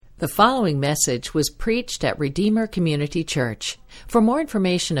The following message was preached at Redeemer Community Church. For more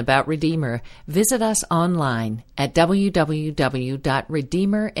information about Redeemer, visit us online at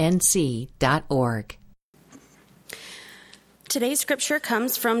www.redeemernc.org. Today's scripture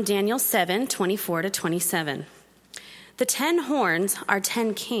comes from Daniel 7:24-27. The 10 horns are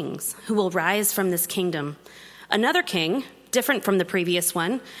 10 kings who will rise from this kingdom. Another king, different from the previous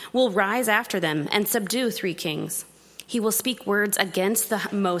one, will rise after them and subdue 3 kings. He will speak words against the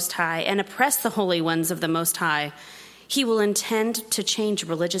Most High and oppress the holy ones of the Most High. He will intend to change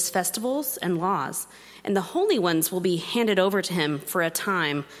religious festivals and laws, and the holy ones will be handed over to him for a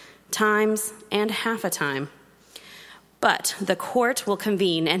time, times, and half a time. But the court will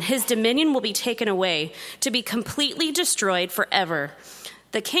convene, and his dominion will be taken away to be completely destroyed forever.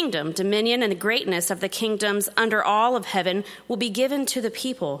 The kingdom, dominion, and the greatness of the kingdoms under all of heaven will be given to the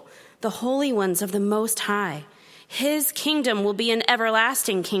people, the holy ones of the Most High. His kingdom will be an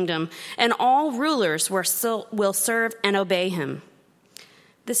everlasting kingdom, and all rulers will serve and obey him.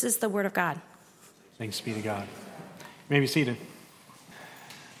 This is the word of God. Thanks be to God. You may be seated.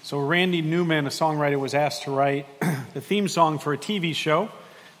 So Randy Newman, a songwriter, was asked to write the theme song for a TV show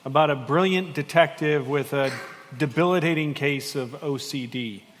about a brilliant detective with a debilitating case of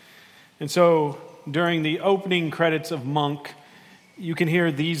OCD. And so during the opening credits of Monk, you can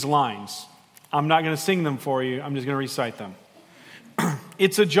hear these lines. I'm not going to sing them for you. I'm just going to recite them.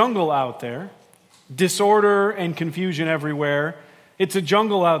 It's a jungle out there. Disorder and confusion everywhere. It's a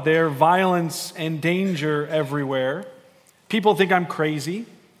jungle out there. Violence and danger everywhere. People think I'm crazy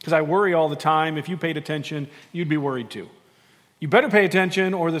because I worry all the time. If you paid attention, you'd be worried too. You better pay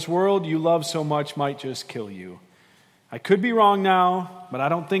attention or this world you love so much might just kill you. I could be wrong now, but I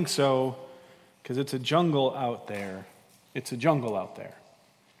don't think so because it's a jungle out there. It's a jungle out there.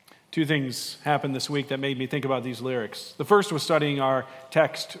 2 things happened this week that made me think about these lyrics. The first was studying our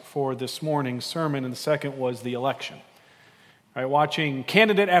text for this morning's sermon, and the second was the election. Right, watching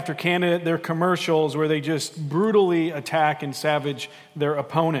candidate after candidate, their commercials where they just brutally attack and savage their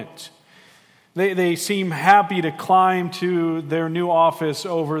opponent. They seem happy to climb to their new office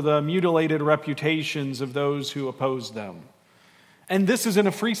over the mutilated reputations of those who oppose them. And this is in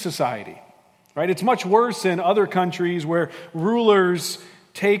a free society, right? It's much worse in other countries where rulers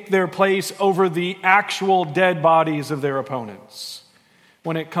take their place over the actual dead bodies of their opponents.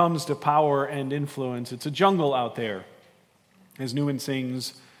 When it comes to power and influence, it's a jungle out there. As Newman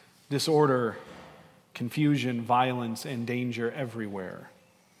sings, disorder, confusion, violence, and danger everywhere.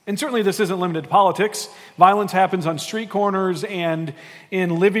 And certainly this isn't limited to politics. Violence happens on street corners and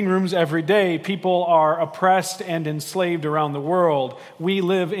in living rooms every day. People are oppressed and enslaved around the world. We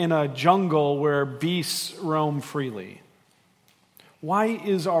live in a jungle where beasts roam freely. Why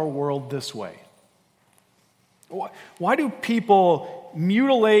is our world this way? Why do people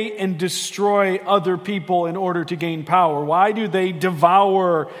mutilate and destroy other people in order to gain power? Why do they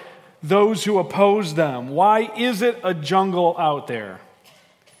devour those who oppose them? Why is it a jungle out there?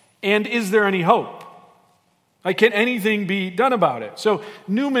 And is there any hope? Can anything be done about it? So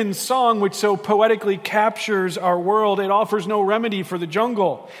Newman's song, which so poetically captures our world, it offers no remedy for the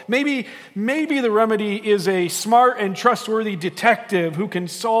jungle. Maybe the remedy is a smart and trustworthy detective who can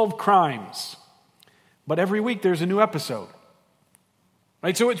solve crimes. But every week there's a new episode.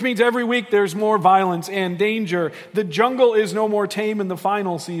 Right? So which means every week there's more violence and danger. The jungle is no more tame in the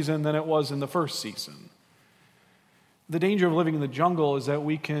final season than it was in the first season. The danger of living in the jungle is that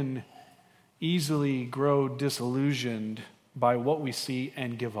we can easily grow disillusioned by what we see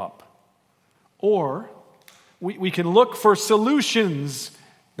and give up. Or we can look for solutions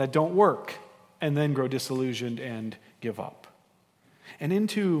that don't work and then grow disillusioned and give up. And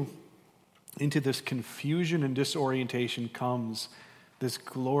into this confusion and disorientation comes this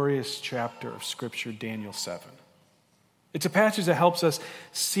glorious chapter of Scripture, Daniel 7. It's a passage that helps us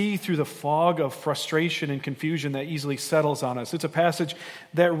see through the fog of frustration and confusion that easily settles on us. It's a passage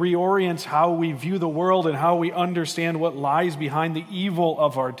that reorients how we view the world and how we understand what lies behind the evil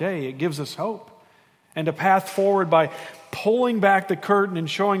of our day. It gives us hope and a path forward by pulling back the curtain and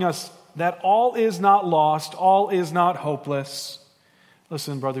showing us that all is not lost, all is not hopeless.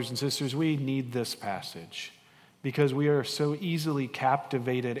 Listen, brothers and sisters, we need this passage because we are so easily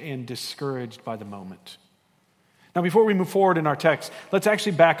captivated and discouraged by the moment. Now, before we move forward in our text, let's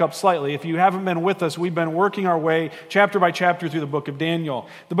actually back up slightly. If you haven't been with us, we've been working our way chapter by chapter through the book of Daniel.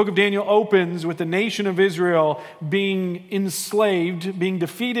 The book of Daniel opens with the nation of Israel being enslaved, being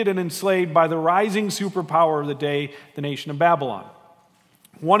defeated and enslaved by the rising superpower of the day, the nation of Babylon.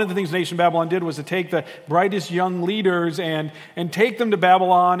 One of the things Nation Babylon did was to take the brightest young leaders and take them to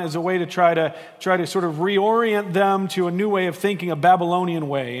Babylon as a way to try to sort of reorient them to a new way of thinking, a Babylonian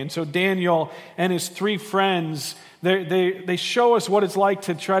way. And so Daniel and his three friends, they show us what it's like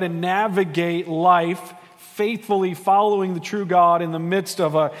to try to navigate life faithfully following the true God in the midst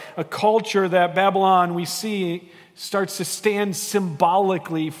of a culture that Babylon, we see, starts to stand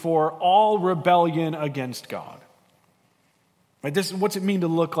symbolically for all rebellion against God. Right? This is what's it mean to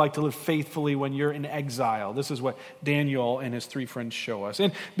look like to live faithfully when you're in exile. This is what Daniel and his three friends show us.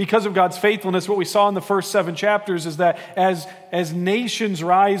 And because of God's faithfulness, what we saw in the first 7 chapters is that as nations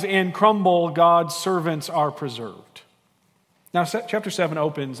rise and crumble, God's servants are preserved. Now, chapter 7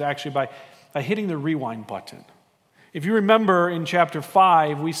 opens actually by hitting the rewind button. If you remember in chapter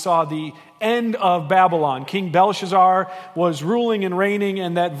 5, we saw the end of Babylon. King Belshazzar was ruling and reigning,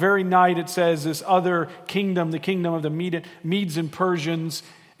 and that very night it says this other kingdom, the kingdom of the Medes and Persians,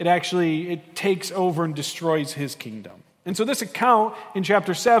 it takes over and destroys his kingdom. And so this account in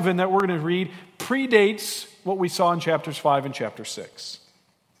chapter 7 that we're going to read predates what we saw in chapters 5 and chapter 6.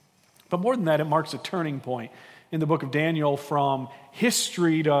 But more than that, it marks a turning point in the book of Daniel from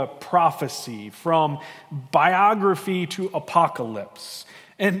history to prophecy, from biography to apocalypse.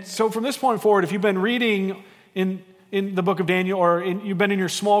 And so from this point forward, if you've been reading in the book of Daniel, or you've been in your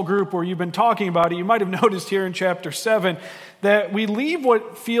small group or you've been talking about it, you might have noticed here in chapter 7 that we leave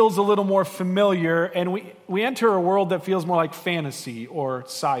what feels a little more familiar and we enter a world that feels more like fantasy or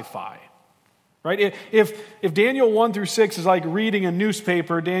sci-fi. Right? If Daniel 1 through 6 is like reading a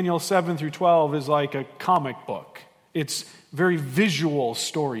newspaper, Daniel 7 through 12 is like a comic book. It's very visual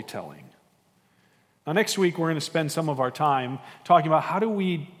storytelling. Now, next week, we're going to spend some of our time talking about how do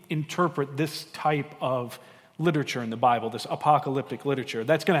we interpret this type of literature in the Bible, this apocalyptic literature.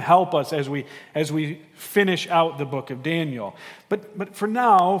 That's going to help us as we finish out the book of Daniel. But for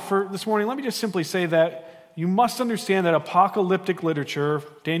now, for this morning, let me just simply say that you must understand that apocalyptic literature,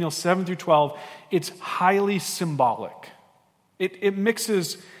 Daniel 7 through 12, it's highly symbolic. It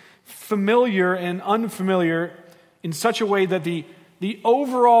mixes familiar and unfamiliar in such a way that the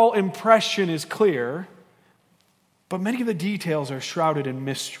overall impression is clear, but many of the details are shrouded in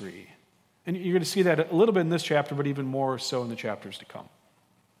mystery. And you're going to see that a little bit in this chapter, but even more so in the chapters to come.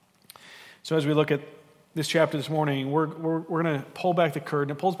 So as we look at this chapter this morning, we're going to pull back the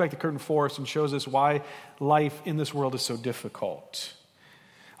curtain. It pulls back the curtain for us and shows us why life in this world is so difficult.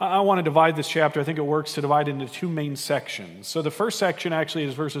 I want to divide this chapter. I think it works to divide it into 2 main sections. So the first section actually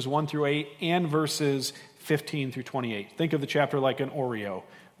is verses 1 through 8 and verses 15 through 28. Think of the chapter like an Oreo.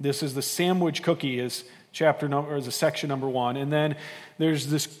 This is the sandwich cookie is section number 1. And then there's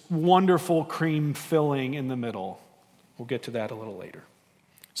this wonderful cream filling in the middle. We'll get to that a little later.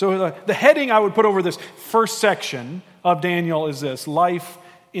 So the heading I would put over this first section of Daniel is this: life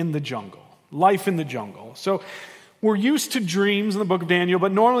in the jungle. Life in the jungle. So we're used to dreams in the book of Daniel,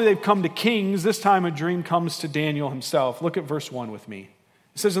 but normally they've come to kings. This time a dream comes to Daniel himself. Look at verse 1 with me.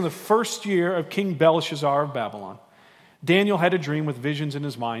 It says, in the first year of King Belshazzar of Babylon, Daniel had a dream with visions in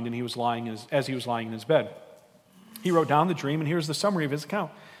his mind, and as he was lying in his bed. He wrote down the dream, and here's the summary of his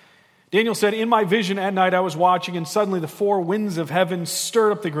account. Daniel said, in my vision at night I was watching, and suddenly the 4 winds of heaven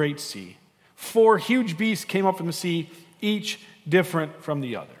stirred up the great sea. 4 huge beasts came up from the sea, each different from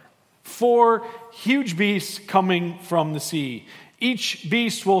the other. 4 huge beasts coming from the sea. Each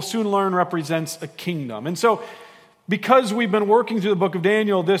beast, we'll soon learn, represents a kingdom. And so, because we've been working through the book of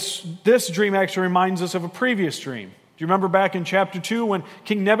Daniel, this dream actually reminds us of a previous dream. Do you remember back in chapter 2 when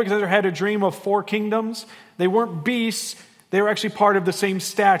King Nebuchadnezzar had a dream of 4 kingdoms? They weren't beasts, they were actually part of the same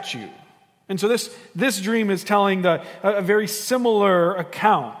statue. And so this dream is telling a very similar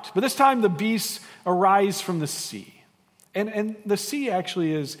account. But this time the beasts arise from the sea. And the sea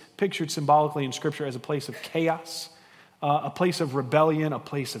actually is pictured symbolically in Scripture as a place of chaos, a place of rebellion, a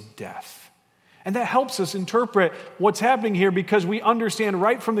place of death. And that helps us interpret what's happening here because we understand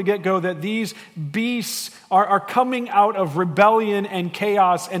right from the get-go that these beasts are coming out of rebellion and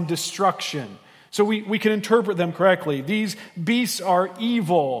chaos and destruction. So we can interpret them correctly. These beasts are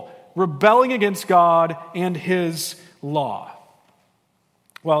evil, rebelling against God and His law.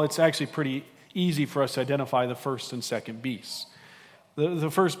 Well, it's actually pretty easy for us to identify the first and second beasts.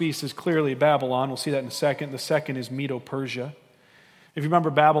 The first beast is clearly Babylon. We'll see that in a second. The second is Medo-Persia. If you remember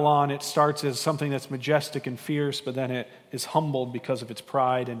Babylon, it starts as something that's majestic and fierce, but then it is humbled because of its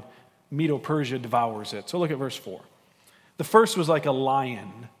pride, and Medo-Persia devours it. So look at verse 4. The first was like a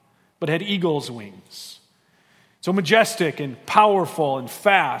lion, but had eagle's wings. So majestic and powerful and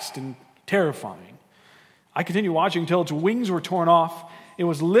fast and terrifying. I continued watching until its wings were torn off. It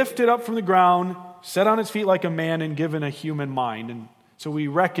was lifted up from the ground, set on its feet like a man, and given a human mind. And So we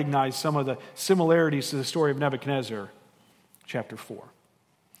recognize some of the similarities to the story of Nebuchadnezzar, chapter 4.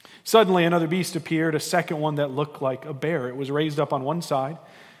 Suddenly another beast appeared, a second one that looked like a bear. It was raised up on one side,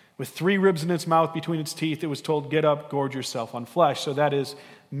 with 3 ribs in its mouth between its teeth. It was told, "Get up, gorge yourself on flesh." So that is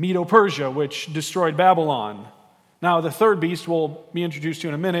Medo-Persia, which destroyed Babylon. Now the third beast we'll be introduced to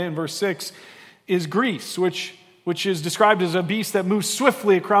in a minute, in verse 6, is Greece, which is described as a beast that moves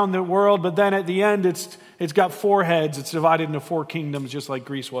swiftly around the world, but then at the end it's got 4 heads. It's divided into 4 kingdoms, just like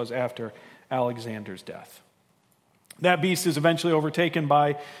Greece was after Alexander's death. That beast is eventually overtaken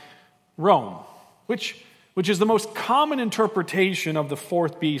by Rome, which is the most common interpretation of the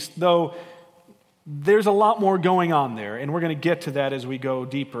 4th beast, though there's a lot more going on there, and we're going to get to that as we go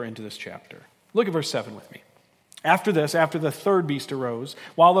deeper into this chapter. Look at verse 7 with me. After this, after the 3rd beast arose,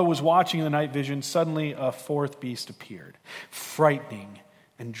 while I was watching the night vision, suddenly a 4th beast appeared, frightening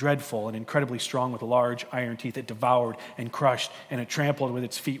and dreadful and incredibly strong with large iron teeth. It devoured and crushed, and it trampled with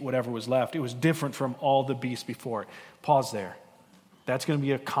its feet whatever was left. It was different from all the beasts before it. Pause there. That's going to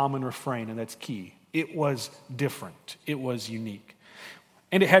be a common refrain, and that's key. It was different. It was unique.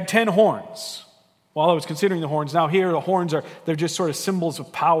 And it had 10 horns. While I was considering the horns, now here the horns they're just sort of symbols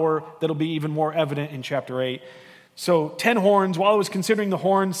of power that'll be even more evident in chapter 8. So 10 horns. While I was considering the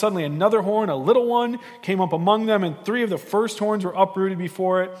horns, suddenly another horn, a little one, came up among them, and 3 of the first horns were uprooted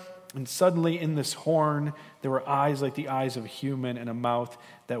before it. And suddenly in this horn there were eyes like the eyes of a human and a mouth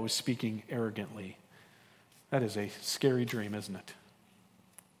that was speaking arrogantly. That is a scary dream, isn't it?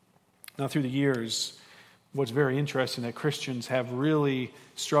 Now, through the years, what's very interesting that Christians have really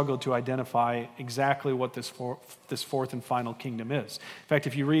struggled to identify exactly what this 4th and final kingdom is. In fact,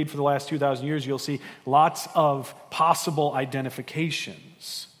 if you read for the last 2,000 years, you'll see lots of possible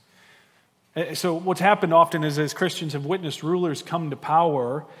identifications. So what's happened often is as Christians have witnessed rulers come to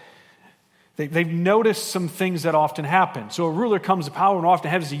power, they've noticed some things that often happen. So a ruler comes to power and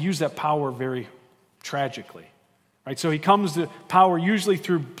often has to use that power very tragically. Right, so he comes to power usually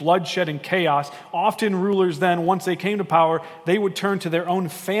through bloodshed and chaos. Often rulers then, once they came to power, they would turn to their own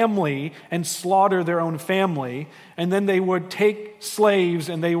family and slaughter their own family. And then they would take slaves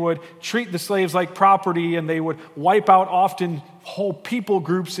and they would treat the slaves like property, and they would wipe out often whole people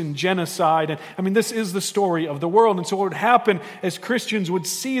groups in genocide. And I mean, this is the story of the world. And so what would happen as Christians would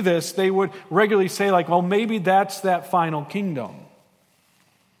see this, they would regularly say like, well, maybe that's that final kingdom.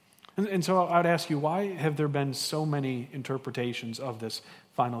 And so I would ask you, why have there been so many interpretations of this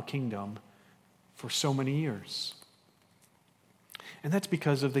final kingdom for so many years? And that's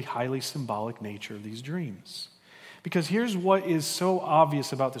because of the highly symbolic nature of these dreams. Because here's what is so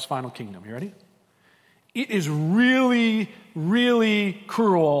obvious about this final kingdom. You ready? It is really, really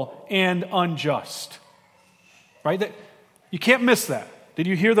cruel and unjust. Right? You can't miss that. Did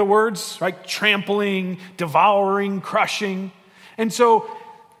you hear the words? Right? Trampling, devouring, crushing. And so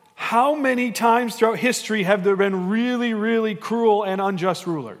how many times throughout history have there been really, really cruel and unjust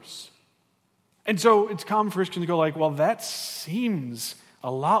rulers? And so it's common for Christians to go like, well, that seems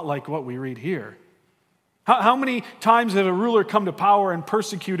a lot like what we read here. How many times has a ruler come to power and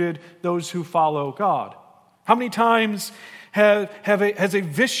persecuted those who follow God? How many times has a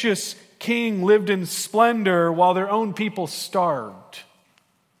vicious king lived in splendor while their own people starved?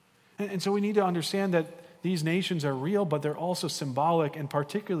 And so we need to understand that these nations are real, but they're also symbolic, and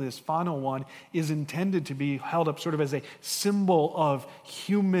particularly this final one is intended to be held up sort of as a symbol of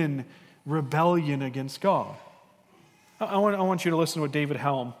human rebellion against God. I want you to listen to what David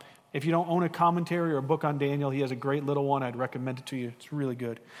Helm, if you don't own a commentary or a book on Daniel, he has a great little one. I'd recommend it to you. It's really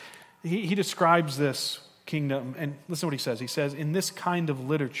good. He describes this kingdom, and listen to what he says. He says, in this kind of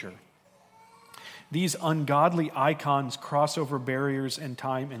literature, these ungodly icons cross over barriers in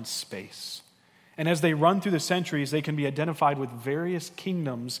time and space. And as they run through the centuries, they can be identified with various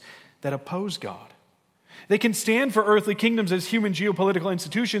kingdoms that oppose God. They can stand for earthly kingdoms as human geopolitical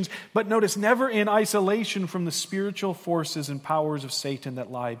institutions, but notice never in isolation from the spiritual forces and powers of Satan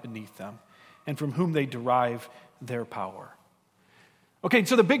that lie beneath them and from whom they derive their power. Okay,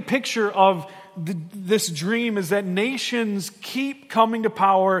 so the big picture of this dream is that nations keep coming to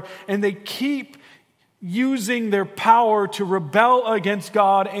power and they keep using their power to rebel against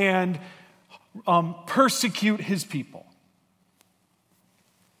God and persecute his people.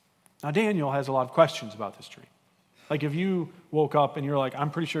 Now, Daniel has a lot of questions about this dream. Like if you woke up and you're like,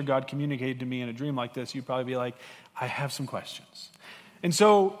 I'm pretty sure God communicated to me in a dream like this, you'd probably be like, I have some questions. And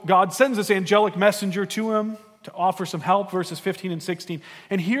so God sends this angelic messenger to him to offer some help, verses 15 and 16.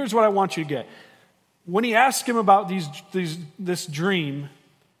 And here's what I want you to get. When he asks him about this dream,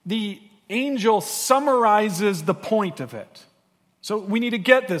 the angel summarizes the point of it. So we need to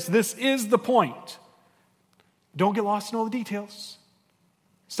get this. This is the point. Don't get lost in all the details.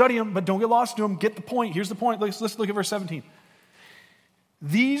 Study them, but don't get lost in them. Get the point. Here's the point. Let's look at verse 17.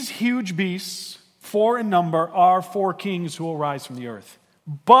 These huge beasts, 4 in number, are 4 kings who will rise from the earth.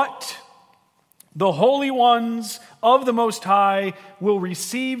 But the holy ones of the Most High will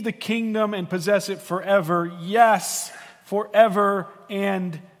receive the kingdom and possess it forever. Yes, forever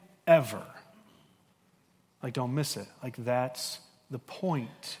and ever. Like, don't miss it. Like, that's the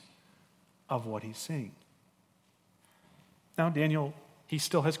point of what he's saying. Now, Daniel, he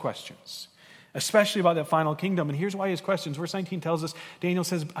still has questions, especially about that final kingdom. And here's why he has questions. Verse 19 tells us, Daniel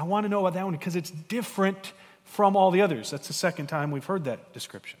says, I want to know about that one because it's different from all the others. That's the second time we've heard that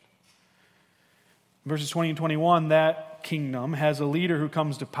description. Verses 20 and 21, that kingdom has a leader who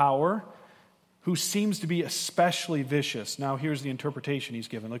comes to power who seems to be especially vicious. Now, here's the interpretation he's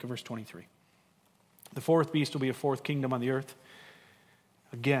given. Look at verse 23. The 4th beast will be a 4th kingdom on the earth.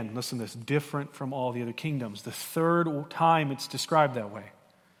 Again, listen to this, different from all the other kingdoms. The 3rd time it's described that way.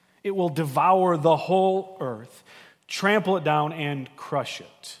 It will devour the whole earth, trample it down, and crush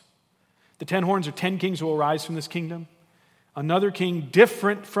it. The 10 horns are 10 kings who will rise from this kingdom. Another king,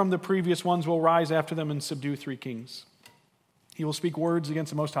 different from the previous ones, will rise after them and subdue 3 kings. He will speak words against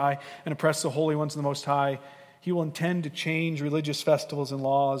the Most High and oppress the holy ones of the Most High. He will intend to change religious festivals and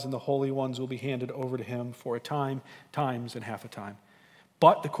laws, and the holy ones will be handed over to him for a time, times, and half a time.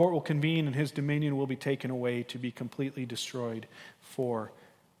 But the court will convene, and his dominion will be taken away to be completely destroyed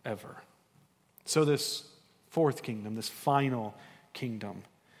forever. So this 4th kingdom, this final kingdom,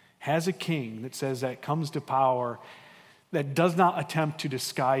 has a king that says that comes to power that does not attempt to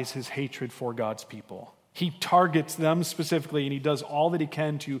disguise his hatred for God's people. He targets them specifically, and he does all that he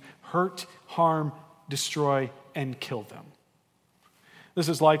can to hurt, harm, destroy, and kill them. This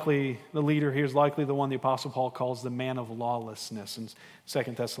is likely, the leader here is likely the one the Apostle Paul calls the man of lawlessness in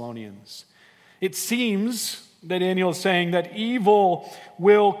 2 Thessalonians. It seems that Daniel is saying that evil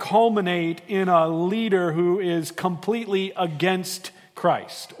will culminate in a leader who is completely against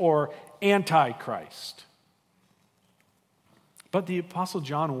Christ or anti-Christ. But the Apostle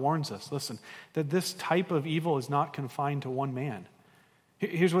John warns us, listen, that this type of evil is not confined to one man.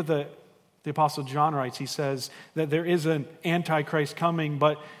 Here's what the Apostle John writes. He says that there is an antichrist coming,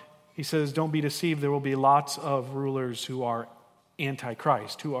 but he says, don't be deceived. There will be lots of rulers who are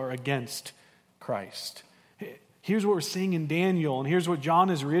antichrist, who are against Christ. Here's what we're seeing in Daniel, and here's what John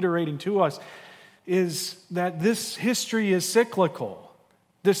is reiterating to us, is that this history is cyclical.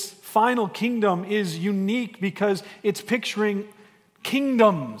 This final kingdom is unique because it's picturing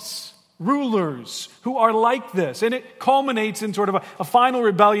kingdoms, rulers who are like this. And it culminates in sort of a final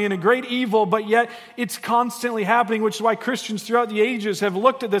rebellion, a great evil, but yet it's constantly happening, which is why Christians throughout the ages have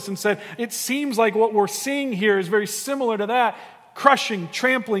looked at this and said, it seems like what we're seeing here is very similar to that. Crushing,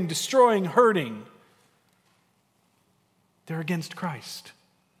 trampling, destroying, hurting. They're against Christ.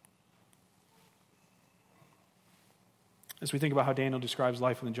 As we think about how Daniel describes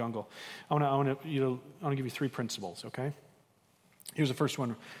life in the jungle, I want to give you 3 principles, okay? Here's the first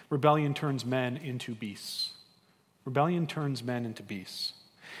one. Rebellion turns men into beasts. Rebellion turns men into beasts.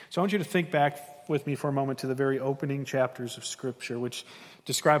 So I want you to think back with me for a moment to the very opening chapters of Scripture, which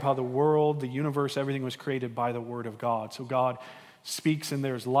describe how the world, the universe, everything was created by the Word of God. So God speaks and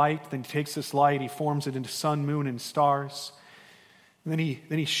there's light. Then he takes this light, he forms it into sun, moon, and stars. And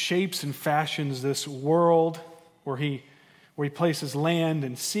then he shapes and fashions this world where he places land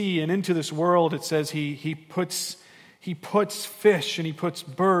and sea. And into this world, it says he puts fish, and he puts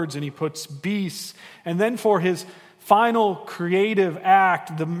birds, and he puts beasts. And then for his final creative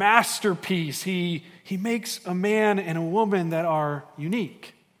act, the masterpiece, he makes a man and a woman that are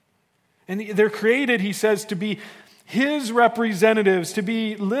unique. And they're created, he says, to be his representatives, to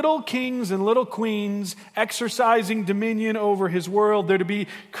be little kings and little queens exercising dominion over his world. They're to be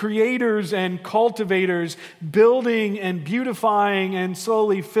creators and cultivators, building and beautifying and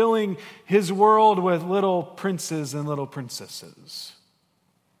slowly filling his world with little princes and little princesses.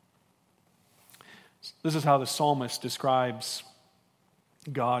 This is how the psalmist describes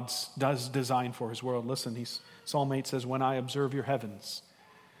God's design for his world. Listen, Psalm 8 says, when I observe your heavens,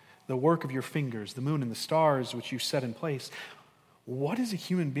 the work of your fingers, the moon and the stars which you set in place. What is a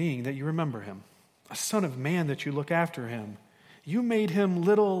human being that you remember him? A son of man that you look after him. You made him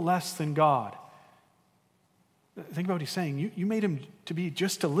little less than God. Think about what he's saying. You made him to be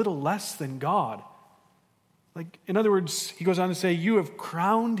just a little less than God. Like, in other words, he goes on to say, you have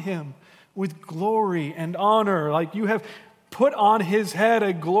crowned him with glory and honor. Like, you have put on his head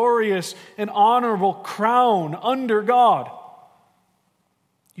a glorious and honorable crown under God.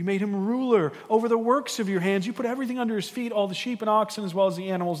 You made him ruler over the works of your hands. You put everything under his feet, all the sheep and oxen, as well as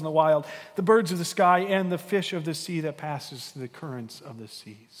the animals in the wild, the birds of the sky, and the fish of the sea that passes through the currents of the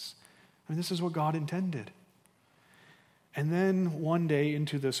seas. I mean, this is what God intended. And then one day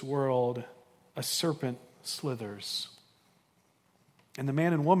into this world, a serpent slithers. And the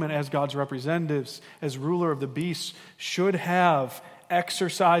man and woman, as God's representatives, as ruler of the beasts, should have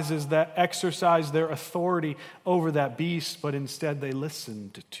exercised their authority over that beast, but instead they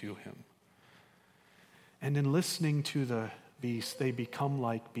listened to him. And in listening to the beast, they become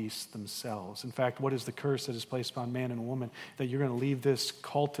like beasts themselves. In fact, what is the curse that is placed upon man and woman? That you're going to leave this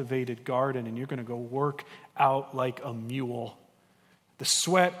cultivated garden and you're going to go work out like a mule. The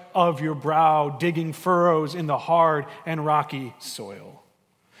sweat of your brow digging furrows in the hard and rocky soil.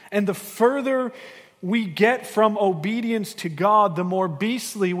 And the further we get from obedience to God, the more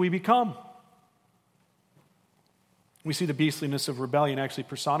beastly we become. We see the beastliness of rebellion actually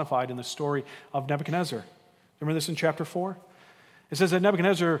personified in the story of Nebuchadnezzar. Remember this in chapter 4? It says that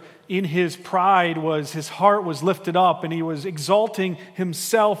Nebuchadnezzar, in his pride, his heart was lifted up, and he was exalting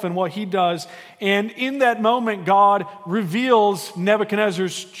himself and what he does. And in that moment, God reveals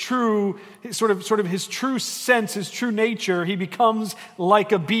Nebuchadnezzar's true, sort of his true sense, his true nature. He becomes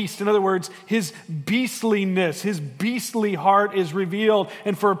like a beast. In other words, his beastliness, his beastly heart is revealed.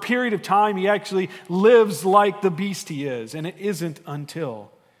 And for a period of time, he actually lives like the beast he is. And it isn't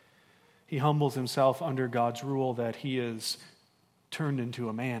until he humbles himself under God's rule that he is turned into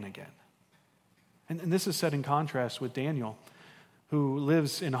a man again. And this is set in contrast with Daniel, who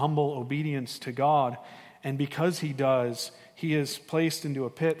lives in humble obedience to God. And because he does, he is placed into a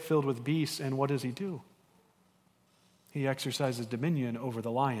pit filled with beasts. And what does he do? He exercises dominion over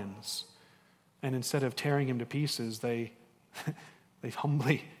the lions. And instead of tearing him to pieces, they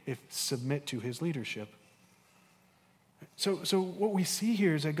humbly submit to his leadership. So what we see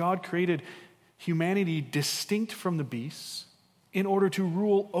here is that God created humanity distinct from the beasts in order to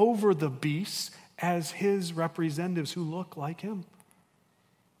rule over the beasts as his representatives who look like him.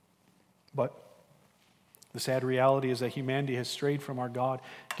 But the sad reality is that humanity has strayed from our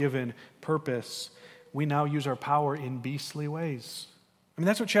God-given purpose. We now use our power in beastly ways. I mean,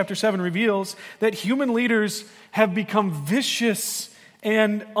 that's what chapter 7 reveals, that human leaders have become vicious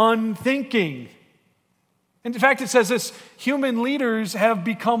and unthinking. In fact, it says this, human leaders have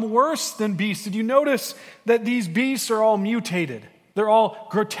become worse than beasts. Did you notice that these beasts are all mutated? They're all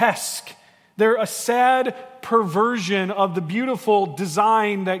grotesque. They're a sad perversion of the beautiful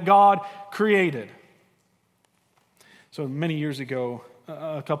design that God created. So many years ago,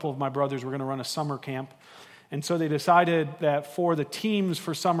 a couple of my brothers were going to run a summer camp. And so they decided that for the teams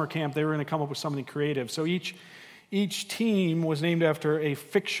for summer camp, they were going to come up with something creative. So each team was named after a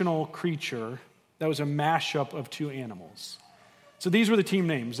fictional creature that was a mashup of two animals. So these were the team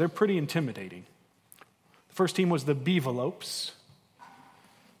names. They're pretty intimidating. The first team was the Beavelopes,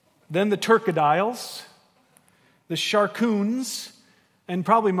 then the Turkodiles, the Sharkoons, and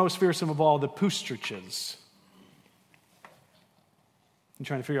probably most fearsome of all, the Poostriches. You're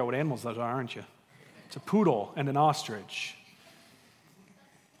trying to figure out what animals those are, aren't you? It's a poodle and an ostrich.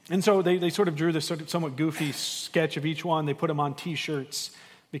 And so they sort of drew this somewhat goofy sketch of each one. They put them on T-shirts,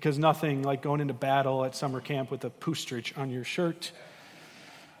 because nothing like going into battle at summer camp with a poostrich on your shirt.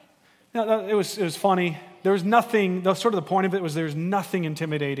 Now, it was funny. There was nothing, sort of the point of it was there's nothing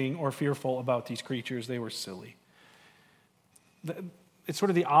intimidating or fearful about these creatures. They were silly. It's sort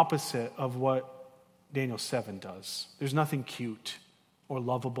of the opposite of what Daniel 7 does. There's nothing cute or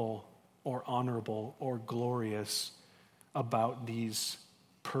lovable or honorable or glorious about these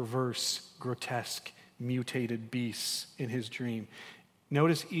perverse, grotesque, mutated beasts in his dream.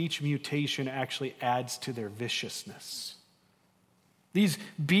 Notice each mutation actually adds to their viciousness. These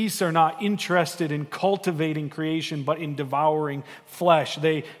beasts are not interested in cultivating creation, but in devouring flesh.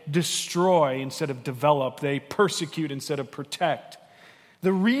 They destroy instead of develop. They persecute instead of protect.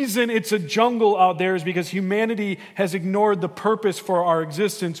 The reason it's a jungle out there is because humanity has ignored the purpose for our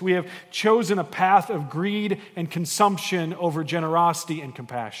existence. We have chosen a path of greed and consumption over generosity and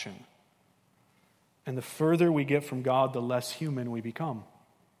compassion. And the further we get from God, the less human we become.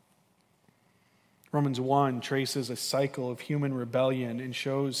 Romans 1 traces a cycle of human rebellion and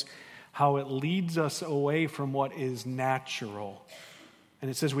shows how it leads us away from what is natural.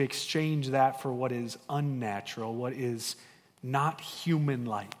 And it says we exchange that for what is unnatural, what is not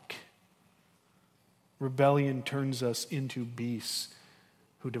human-like. Rebellion turns us into beasts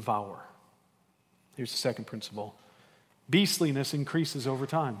who devour. Here's the second principle. Beastliness increases over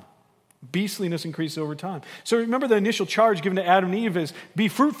time. Beastliness increases over time. So remember the initial charge given to Adam and Eve is, be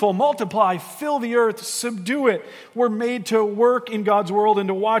fruitful, multiply, fill the earth, subdue it. We're made to work in God's world and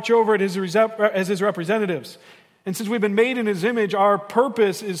to watch over it as his representatives. And since we've been made in his image, our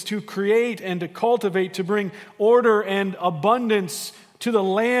purpose is to create and to cultivate, to bring order and abundance to the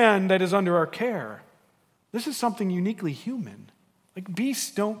land that is under our care. This is something uniquely human. Like beasts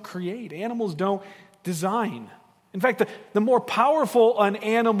don't create, animals don't design. In fact, the more powerful an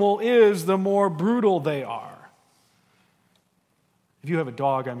animal is, the more brutal they are. If you have a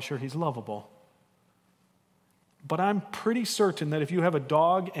dog, I'm sure he's lovable. But I'm pretty certain that if you have a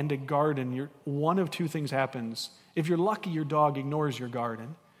dog and a garden, one of two things happens. If you're lucky, your dog ignores your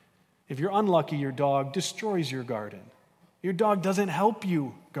garden. If you're unlucky, your dog destroys your garden. Your dog doesn't help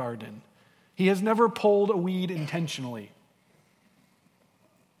you garden. He has never pulled a weed intentionally.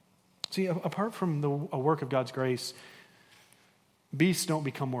 See, apart from a work of God's grace, beasts don't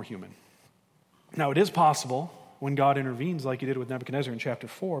become more human. Now, it is possible when God intervenes like he did with Nebuchadnezzar in chapter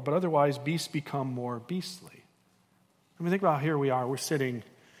 4, but otherwise beasts become more beastly. I mean, think about here we are. We're sitting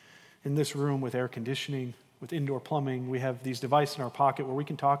in this room with air conditioning, with indoor plumbing. We have these devices in our pocket where we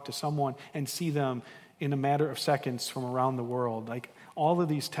can talk to someone and see them in a matter of seconds from around the world. Like all of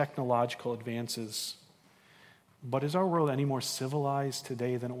these technological advances. But is our world any more civilized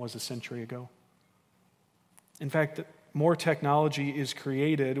today than it was a century ago? In fact, more technology is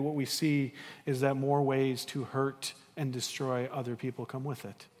created. What we see is that more ways to hurt and destroy other people come with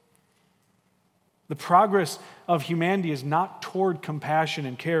it. The progress of humanity is not toward compassion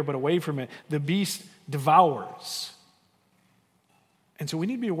and care, but away from it. The beast devours. And so we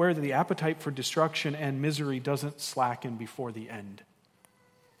need to be aware that the appetite for destruction and misery doesn't slacken before the end.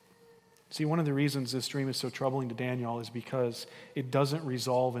 See, one of the reasons this dream is so troubling to Daniel is because it doesn't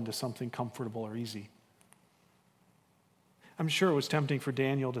resolve into something comfortable or easy. I'm sure it was tempting for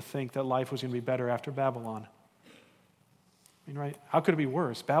Daniel to think that life was going to be better after Babylon. I mean, right? How could it be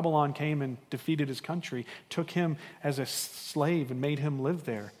worse? Babylon came and defeated his country, took him as a slave and made him live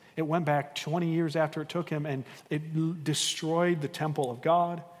there. It went back 20 years after it took him and it destroyed the temple of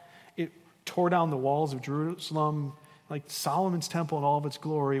God. It tore down the walls of Jerusalem. Like Solomon's temple in all of its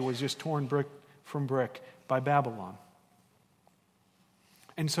glory was just torn brick from brick by Babylon.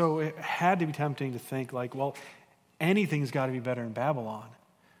 And so it had to be tempting to think like, well, anything's got to be better in Babylon.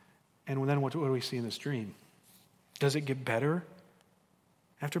 And then what do we see in this dream? Does it get better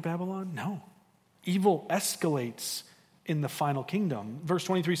after Babylon? No. Evil escalates in the final kingdom. Verse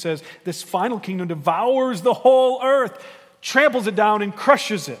 23 says, this final kingdom devours the whole earth, tramples it down and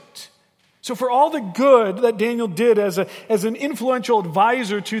crushes it. So for all the good that Daniel did as an influential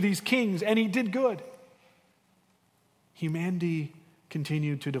advisor to these kings, and he did good, humanity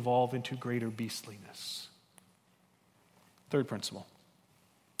continued to devolve into greater beastliness. Third principle,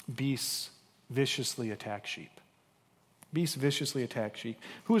 beasts viciously attack sheep. Beasts viciously attack sheep.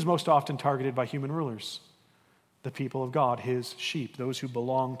 Who is most often targeted by human rulers? The people of God, his sheep, those who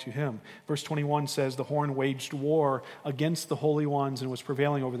belong to him. Verse 21 says the horn waged war against the holy ones and was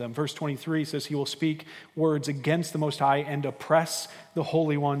prevailing over them. Verse 23 says he will speak words against the Most High and oppress the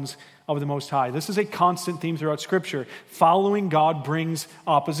holy ones of the Most High. This is a constant theme throughout Scripture. Following God brings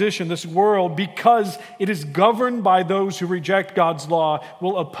opposition. This world, because it is governed by those who reject God's law,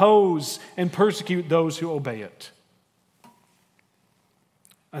 will oppose and persecute those who obey it.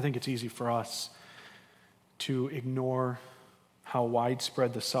 I think it's easy for us to ignore how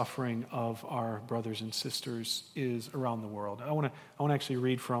widespread the suffering of our brothers and sisters is around the world. I want to actually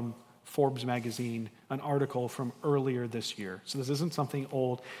read from Forbes magazine, an article from earlier this year. So this isn't something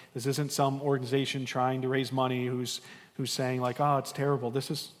old. This isn't some organization trying to raise money who's saying like, oh, it's terrible.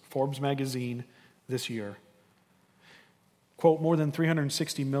 This is Forbes magazine this year. Quote, more than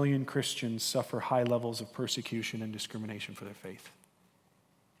 360 million Christians suffer high levels of persecution and discrimination for their faith.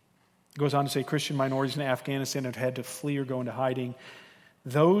 It goes on to say Christian minorities in Afghanistan have had to flee or go into hiding.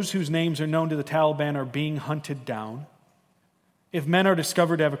 Those whose names are known to the Taliban are being hunted down. If men are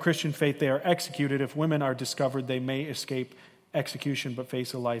discovered to have a Christian faith, they are executed. If women are discovered, they may escape execution but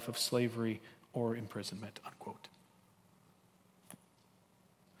face a life of slavery or imprisonment, unquote.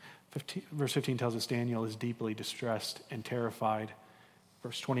 Verse 15 tells us Daniel is deeply distressed and terrified.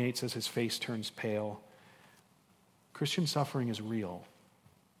 Verse 28 says his face turns pale. Christian suffering is real.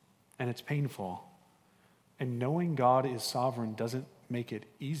 And it's painful. And knowing God is sovereign doesn't make it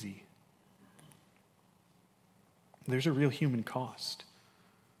easy. There's a real human cost.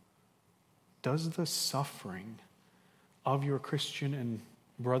 Does the suffering of your Christian and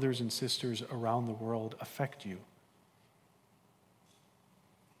brothers and sisters around the world affect you?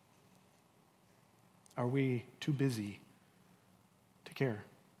 Are we too busy to care?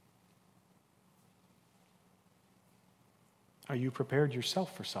 Are you prepared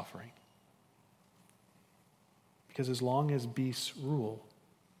yourself for suffering? Because as long as beasts rule,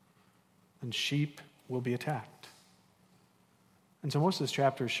 then sheep will be attacked. And so most of this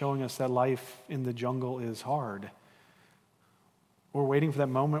chapter is showing us that life in the jungle is hard. We're waiting for that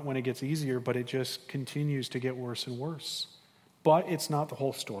moment when it gets easier, but it just continues to get worse and worse. But it's not the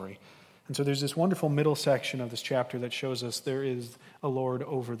whole story. And so there's this wonderful middle section of this chapter that shows us there is a Lord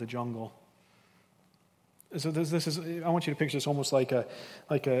over the jungle. So this is, I want you to picture this almost like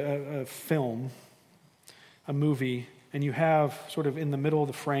a film, a movie, and you have sort of in the middle of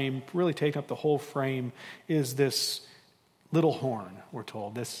the frame, really taking up the whole frame, is this little horn, we're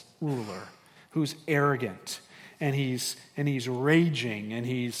told, this ruler who's arrogant, and he's raging, and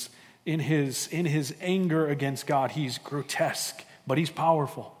he's in his anger against God, he's grotesque, but he's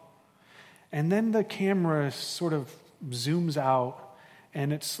powerful. And then the camera sort of zooms out,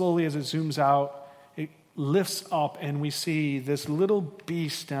 and it slowly, as it zooms out, it lifts up, and we see this little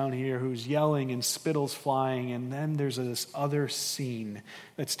beast down here who's yelling and spittle's flying, and then there's this other scene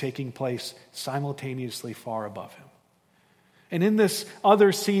that's taking place simultaneously far above him. And in this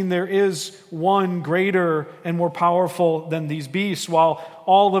other scene, there is one greater and more powerful than these beasts. While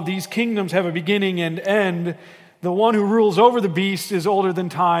all of these kingdoms have a beginning and end, the one who rules over the beast is older than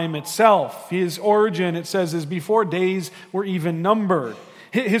time itself. His origin, it says, is before days were even numbered.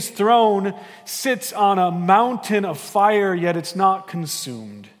 His throne sits on a mountain of fire, yet it's not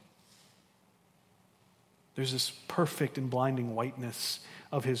consumed. There's this perfect and blinding whiteness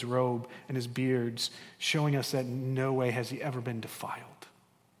of his robe and his beards, showing us that in no way has he ever been defiled.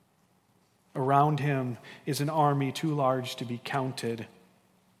 Around him is an army too large to be counted.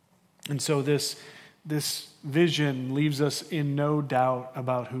 And so this vision leaves us in no doubt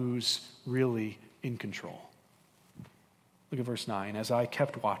about who's really in control. Look at verse 9. As I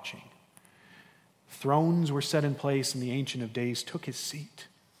kept watching, thrones were set in place, and the Ancient of Days took his seat.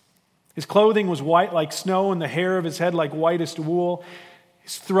 His clothing was white like snow, and the hair of his head like whitest wool.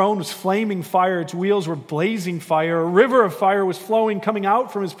 His throne was flaming fire. Its wheels were blazing fire. A river of fire was flowing, coming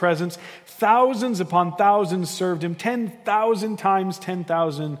out from his presence. Thousands upon thousands served him. 10,000 times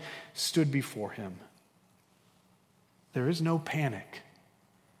 10,000 stood before him. There is no panic,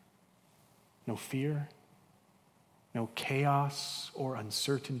 no fear, no chaos or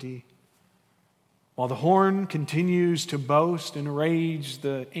uncertainty. While the horn continues to boast and rage,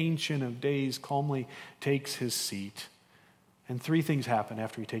 the Ancient of Days calmly takes his seat. And three things happen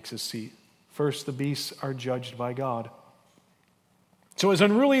after he takes his seat. First, the beasts are judged by God. So as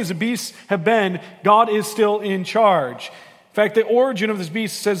unruly as the beasts have been, God is still in charge. In fact, the origin of this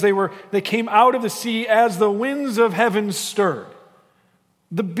beast says they came out of the sea as the winds of heaven stirred.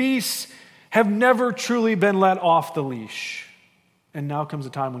 The beasts have never truly been let off the leash. And now comes a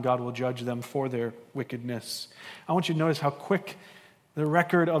time when God will judge them for their wickedness. I want you to notice how quick the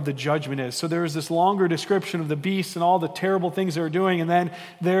record of the judgment is. So there is this longer description of the beasts and all the terrible things they're doing, and then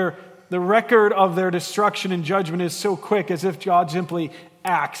the record of their destruction and judgment is so quick, as if God simply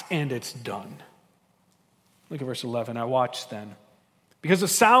acts and it's done. Look at verse 11. I watched then, because the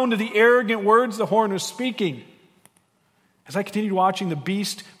sound of the arrogant words the horn was speaking. As I continued watching, the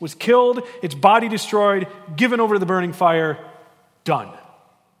beast was killed, its body destroyed, given over to the burning fire. Done.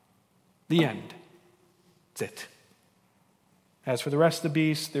 The end. That's it. As for the rest of the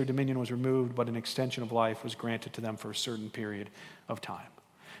beasts, their dominion was removed, but an extension of life was granted to them for a certain period of time.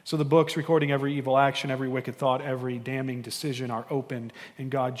 So the books recording every evil action, every wicked thought, every damning decision are opened, and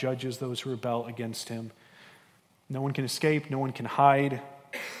God judges those who rebel against him. No one can escape, no one can hide.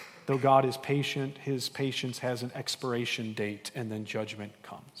 Though God is patient, his patience has an expiration date, and then judgment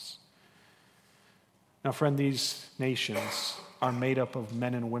comes. Now, friend, these nations are made up of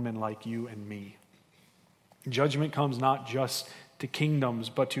men and women like you and me. Judgment comes not just to kingdoms,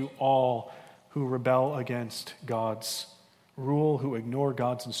 but to all who rebel against God's rule, who ignore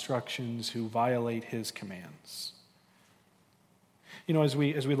God's instructions, who violate his commands. You know, as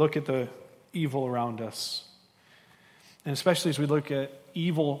we look at the evil around us, and especially as we look at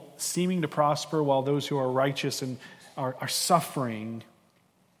evil seeming to prosper while those who are righteous and are suffering,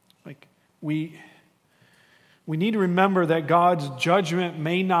 like we need to remember that God's judgment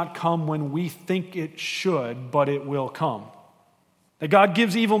may not come when we think it should, but it will come. That God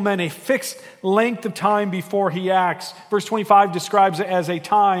gives evil men a fixed length of time before he acts. Verse 25 describes it as a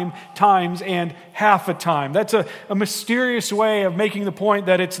time, times, and half a time. That's a mysterious way of making the point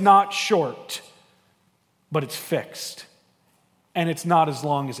that it's not short, but it's fixed. And it's not as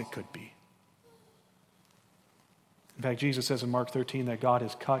long as it could be. In fact, Jesus says in Mark 13 that God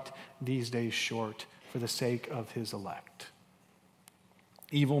has cut these days short for the sake of his elect.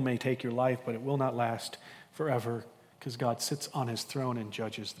 Evil may take your life, but it will not last forever. because God sits on his throne and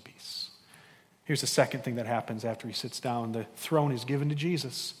judges the beasts. Here's the second thing that happens after he sits down. The throne is given to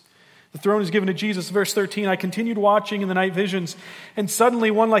Jesus. The throne is given to Jesus. Verse 13, I continued watching in the night visions, and suddenly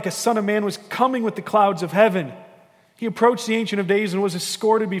one like a son of man was coming with the clouds of heaven. He approached the Ancient of Days and was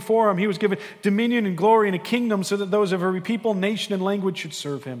escorted before him. He was given dominion and glory and a kingdom so that those of every people, nation, and language should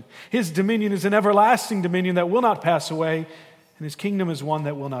serve him. His dominion is an everlasting dominion that will not pass away, and his kingdom is one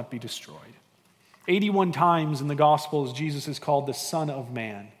that will not be destroyed. 81 times in the Gospels, Jesus is called the Son of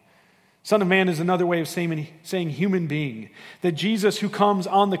Man. Son of Man is another way of saying human being. That Jesus, who comes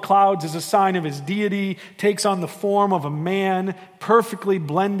on the clouds, is a sign of his deity, takes on the form of a man, perfectly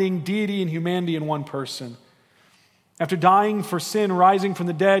blending deity and humanity in one person. After dying for sin, rising from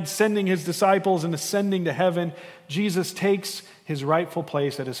the dead, sending his disciples and ascending to heaven, Jesus takes his rightful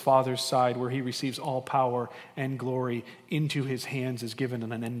place at his Father's side, where he receives all power and glory. Into his hands is given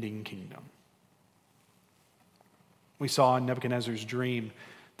an unending kingdom. We saw in Nebuchadnezzar's dream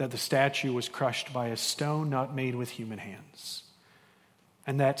that the statue was crushed by a stone not made with human hands.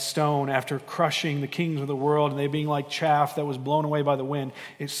 And that stone, after crushing the kings of the world and they being like chaff that was blown away by the wind,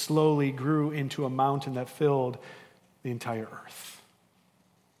 it slowly grew into a mountain that filled the entire earth.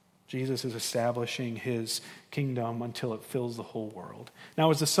 Jesus is establishing his kingdom until it fills the whole world. Now,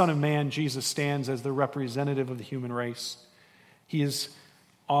 as the Son of Man, Jesus stands as the representative of the human race. He is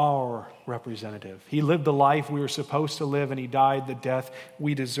our representative. He lived the life we were supposed to live, and he died the death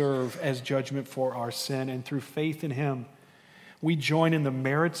we deserve as judgment for our sin. And through faith in him, we join in the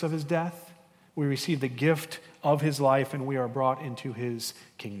merits of his death. We receive the gift of his life, and we are brought into his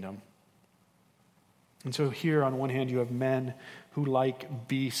kingdom. And so here, on one hand, you have men who, like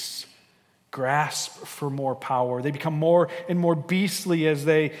beasts, grasp for more power. They become more and more beastly as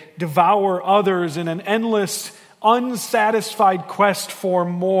they devour others in an endless, unsatisfied quest for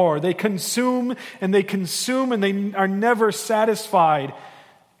more. They consume and they are never satisfied.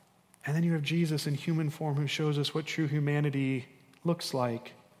 And then you have Jesus in human form, who shows us what true humanity looks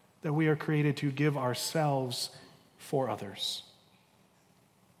like, that we are created to give ourselves for others.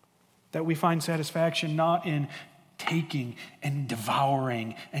 That we find satisfaction not in taking and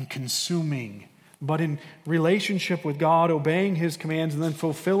devouring and consuming, but in relationship with God, obeying his commands, and then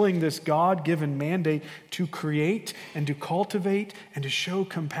fulfilling this God-given mandate to create and to cultivate and to show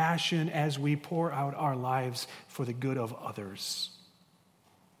compassion as we pour out our lives for the good of others.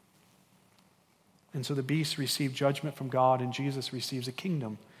 And so the beasts receive judgment from God, and Jesus receives a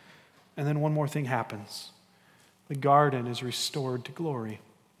kingdom. And then one more thing happens. The garden is restored to glory.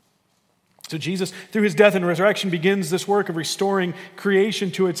 So Jesus, through his death and resurrection, begins this work of restoring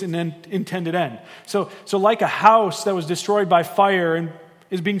creation to its intended end. So like a house that was destroyed by fire and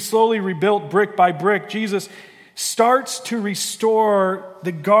is being slowly rebuilt brick by brick, Jesus starts to restore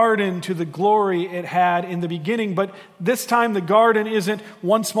the garden to the glory it had in the beginning. But this time the garden isn't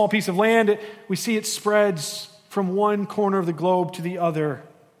one small piece of land. We see it spreads from one corner of the globe to the other.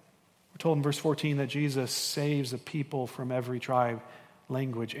 We're told in verse 14 that Jesus saves a people from every tribe,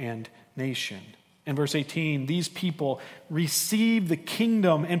 language, and nation. In verse 18, these people receive the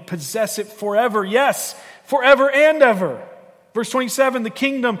kingdom and possess it forever. Yes, forever and ever. Verse 27, the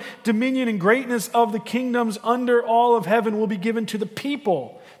kingdom, dominion, and greatness of the kingdoms under all of heaven will be given to the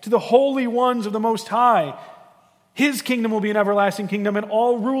people, to the holy ones of the Most High. His kingdom will be an everlasting kingdom, and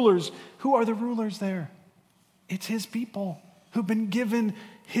all rulers. Who are the rulers there? It's his people who've been given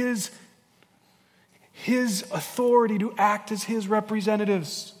his authority to act as his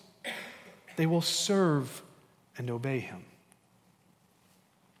representatives. They will serve and obey him.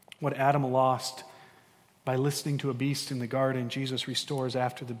 What Adam lost by listening to a beast in the garden, Jesus restores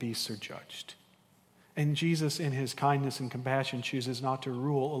after the beasts are judged. And Jesus, in his kindness and compassion, chooses not to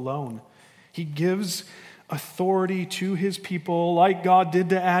rule alone. He gives authority to his people, like God did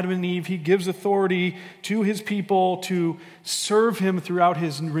to Adam and Eve. He gives authority to his people to serve him throughout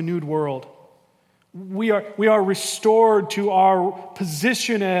his renewed world. We are restored to our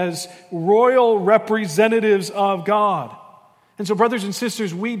position as royal representatives of God. And so, brothers and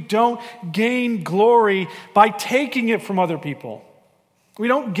sisters, we don't gain glory by taking it from other people. We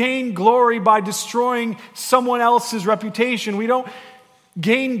don't gain glory by destroying someone else's reputation. We don't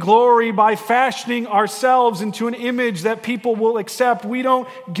gain glory by fashioning ourselves into an image that people will accept. We don't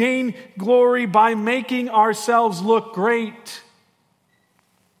gain glory by making ourselves look great.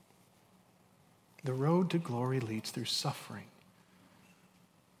 The road to glory leads through suffering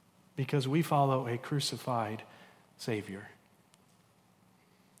because we follow a crucified Savior.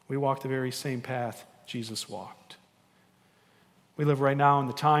 We walk the very same path Jesus walked. We live right now in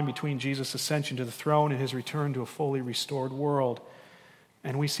the time between Jesus' ascension to the throne and his return to a fully restored world.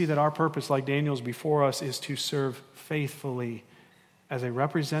 And we see that our purpose, like Daniel's before us, is to serve faithfully as a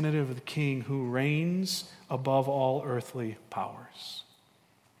representative of the King who reigns above all earthly powers.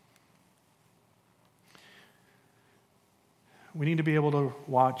 We need to be able to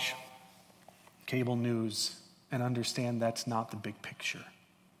watch cable news and understand that's not the big picture.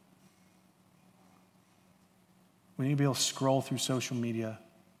 We need to be able to scroll through social media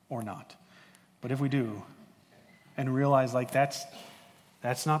or not. But if we do, and realize like that's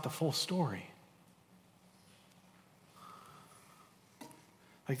not the full story.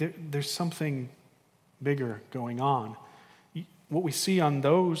 Like there's something bigger going on. What we see on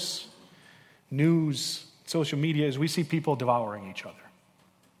those news, social media, is we see people devouring each other.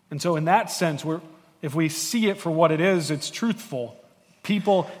 And so in that sense, if we see it for what it is, it's truthful.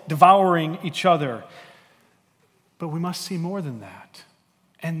 People devouring each other. But we must see more than that,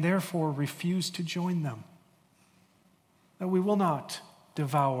 and therefore refuse to join them. That we will not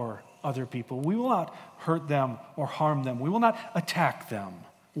devour other people. We will not hurt them or harm them. We will not attack them.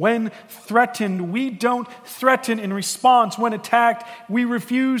 When threatened, we don't threaten in response. When attacked, we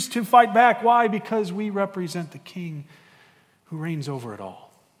refuse to fight back. Why? Because we represent the King who reigns over it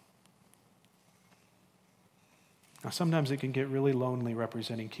all. Now, sometimes it can get really lonely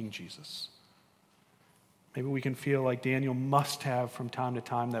representing King Jesus. Maybe we can feel like Daniel must have from time to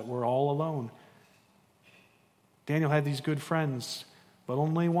time that we're all alone. Daniel had these good friends, but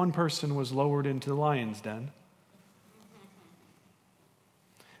only one person was lowered into the lion's den.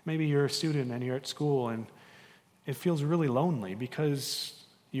 Maybe you're a student and you're at school and it feels really lonely because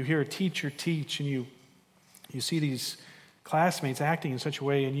you hear a teacher teach and you see these classmates acting in such a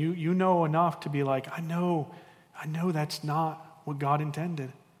way and you know enough to be like, I know that's not what God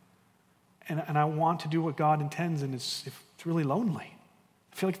intended. And I want to do what God intends, and it's really lonely.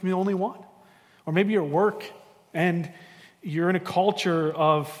 I feel like I'm the only one. Or maybe you're at work and you're in a culture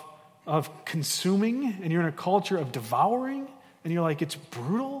of consuming, and you're in a culture of devouring, and you're like, it's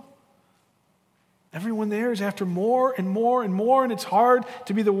brutal. Everyone there is after more and more and more, and it's hard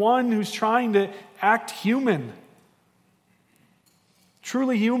to be the one who's trying to act human.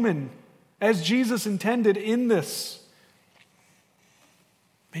 Truly human, as Jesus intended in this.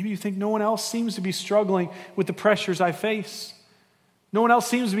 Maybe you think no one else seems to be struggling with the pressures I face. No one else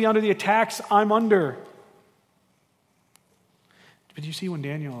seems to be under the attacks I'm under. But you see, when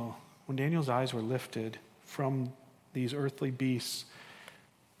Daniel's eyes were lifted from these earthly beasts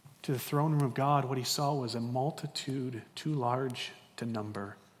to the throne room of God, what he saw was a multitude too large to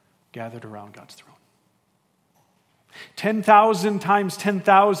number gathered around God's throne. 10,000 times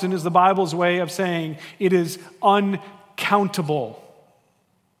 10,000 is the Bible's way of saying it is uncountable.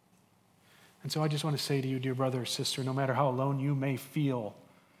 And so I just want to say to you, dear brother or sister, no matter how alone you may feel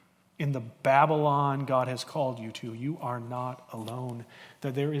in the Babylon God has called you to, you are not alone.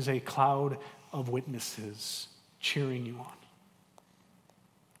 That there is a cloud of witnesses cheering you on.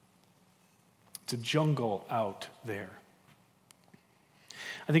 It's a jungle out there.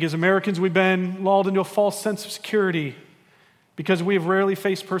 I think as Americans, we've been lulled into a false sense of security because we have rarely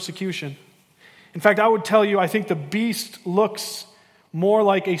faced persecution. In fact, I would tell you, I think the beast looks more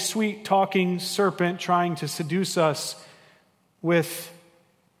like a sweet-talking serpent trying to seduce us with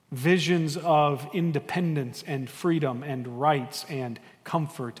visions of independence and freedom and rights and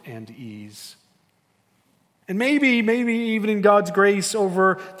comfort and ease. And maybe even in God's grace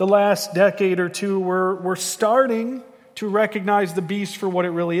over the last decade or two, we're starting to recognize the beast for what it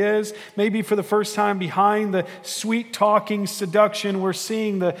really is. Maybe for the first time behind the sweet-talking seduction, we're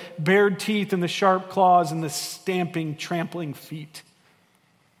seeing the bared teeth and the sharp claws and the stamping, trampling feet.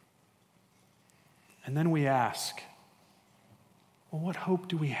 And then we ask, well, what hope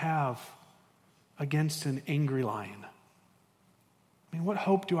do we have against an angry lion? I mean, what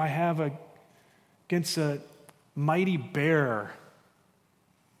hope do I have against a mighty bear?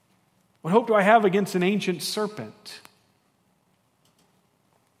 What hope do I have against an ancient serpent?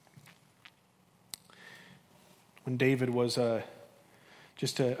 When David was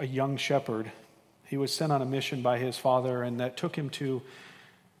just a young shepherd, he was sent on a mission by his father, and that took him to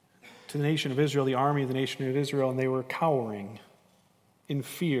the nation of Israel, the army of the nation of Israel, and they were cowering in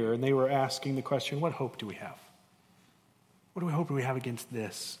fear, and they were asking the question, what hope do we have? What hope do we have against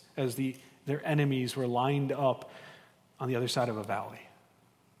this? As their enemies were lined up on the other side of a valley.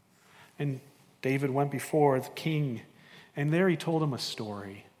 And David went before the king, and there he told him a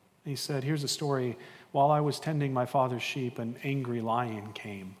story. He said, here's a story. While I was tending my father's sheep, an angry lion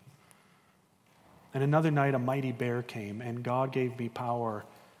came. And another night a mighty bear came, and God gave me power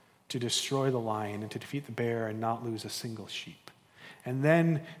to destroy the lion and to defeat the bear and not lose a single sheep. And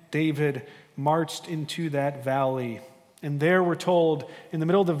then David marched into that valley And there we're told, in the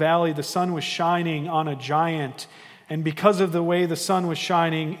middle of the valley, the sun was shining on a giant. And because of the way the sun was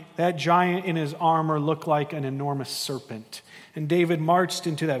shining, that giant in his armor looked like an enormous serpent. And David marched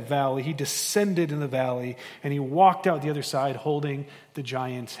into that valley. He descended in the valley, and he walked out the other side holding the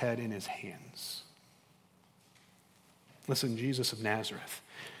giant's head in his hands. Listen, Jesus of Nazareth,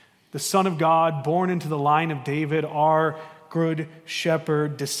 the Son of God, born into the line of David, our good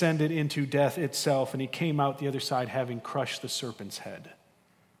shepherd, descended into death itself, and he came out the other side having crushed the serpent's head.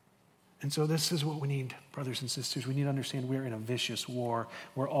 And so this is what we need, brothers and sisters. We need to understand we're in a vicious war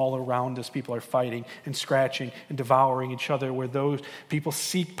where all around us people are fighting and scratching and devouring each other, where those people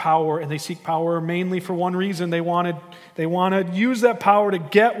seek power, and they seek power mainly for one reason. They want to use that power to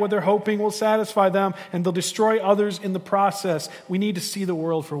get what they're hoping will satisfy them, and they'll destroy others in the process. We need to see the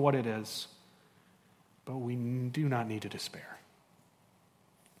world for what it is. But we do not need to despair.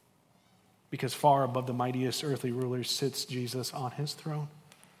 Because far above the mightiest earthly rulers sits Jesus on his throne.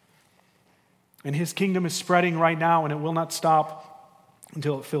 And his kingdom is spreading right now, and it will not stop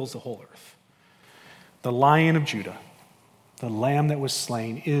until it fills the whole earth. The Lion of Judah, the Lamb that was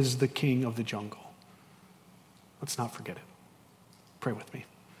slain, is the King of the jungle. Let's not forget it. Pray with me.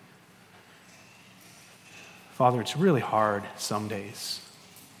 Father, it's really hard some days.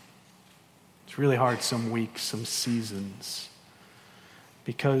 It's really hard some weeks, some seasons,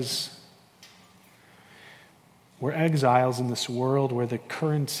 because we're exiles in this world where the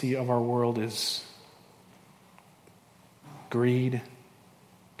currency of our world is greed,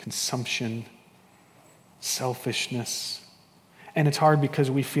 consumption, selfishness. And it's hard because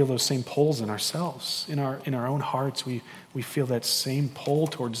we feel those same pulls in ourselves. In our own hearts, we feel that same pull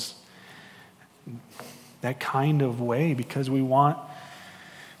towards that kind of way because we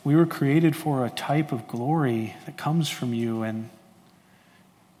were created for a type of glory that comes from you, and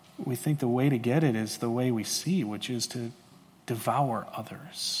we think the way to get it is the way we see, which is to devour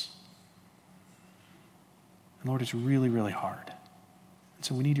others. And Lord, it's really, really hard. And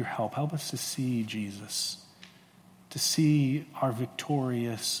so we need your help. Help us to see Jesus, to see our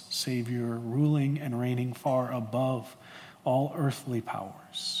victorious Savior ruling and reigning far above all earthly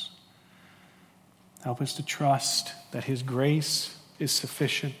powers. Help us to trust that his grace is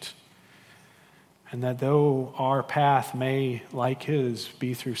sufficient, and that though our path may, like his,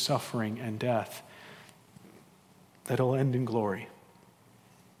 be through suffering and death, that it'll end in glory.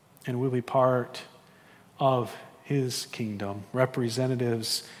 And we'll be part of his kingdom,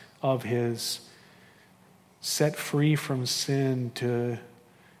 representatives of his, set free from sin to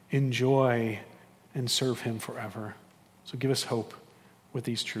enjoy and serve him forever. So give us hope with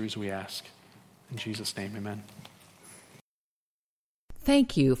these truths, we ask. In Jesus' name, amen.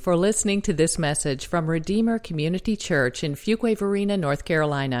 Thank you for listening to this message from Redeemer Community Church in Fuquay-Varina, North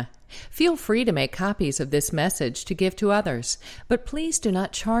Carolina. Feel free to make copies of this message to give to others, but please do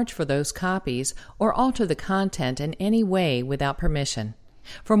not charge for those copies or alter the content in any way without permission.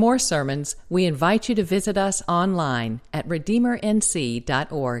 For more sermons, we invite you to visit us online at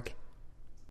redeemernc.org.